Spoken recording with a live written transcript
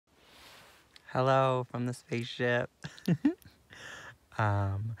Hello from the spaceship.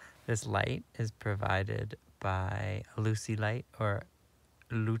 This light is provided by Lucy Light or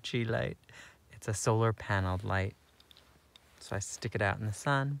Lucci Light. It's a solar paneled light. So I stick it out in the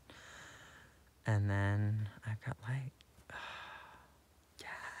sun and then I've got light.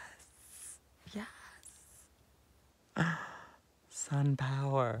 Yes. Yes. Sun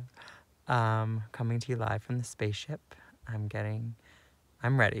power. Coming to you live from the spaceship. I'm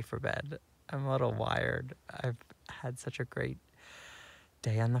ready for bed. I'm a little wired. I've had such a great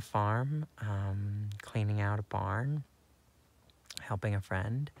day on the farm, cleaning out a barn, helping a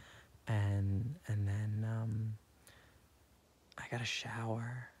friend, and then I got a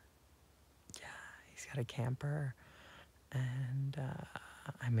shower. Yeah, he's got a camper, and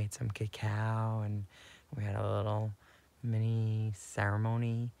I made some cacao, and we had a little mini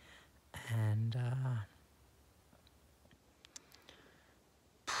ceremony, and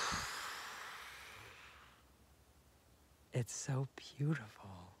it's so beautiful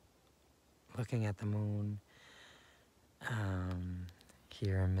looking at the moon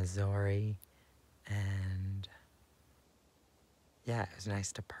here in Missouri, and yeah, it was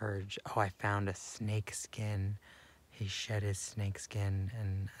nice to purge. Oh, I found a snake skin. He shed his snake skin,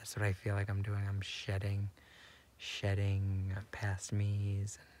 and that's what I feel like I'm doing. I'm shedding past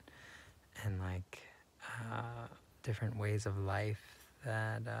me's and like different ways of life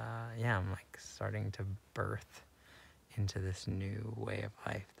that yeah, I'm like starting to birth into this new way of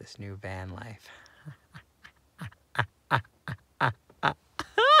life, this new van life.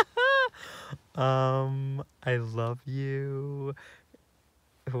 I love you,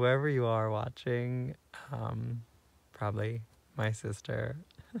 whoever you are watching. Probably my sister.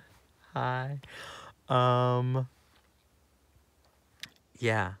 Hi.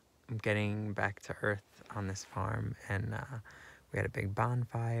 Yeah, I'm getting back to earth on this farm, and we had a big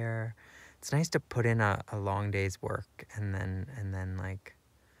bonfire. It's nice to put in a long day's work, and then like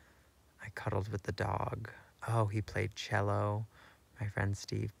I cuddled with the dog. Oh, he played cello. My friend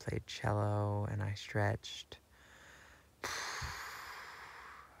Steve played cello, and I stretched.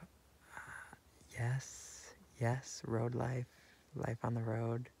 Yes, road life on the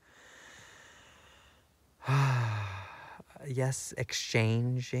road. Yes,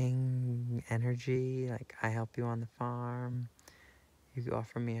 exchanging energy, like I help you on the farm, you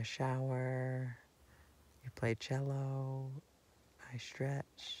offer me a shower, you play cello, I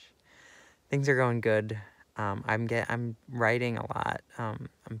stretch. Things are going good. I'm writing a lot. I'm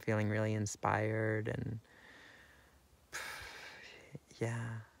feeling really inspired, and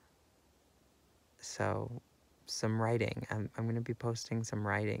yeah. So some writing. I'm gonna be posting some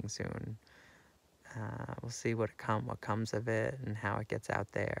writing soon. We'll see what comes of it and how it gets out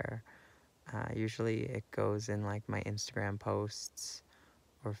there. Usually it goes in like my Instagram posts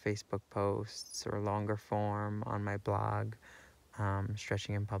or Facebook posts or longer form on my blog,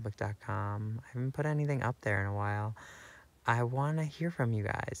 stretchinginpublic.com. I haven't put anything up there in a while. I want to hear from you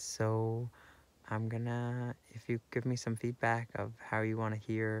guys, so if you give me some feedback of how you want to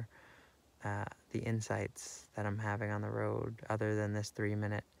hear the insights that I'm having on the road, other than this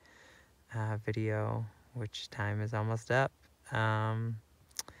 3-minute video, which time is almost up.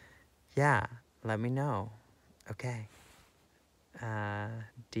 Yeah, let me know. Okay.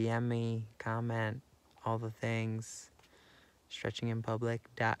 DM me, comment, all the things.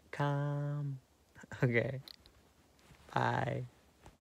 stretchinginpublic.com. Okay. Bye.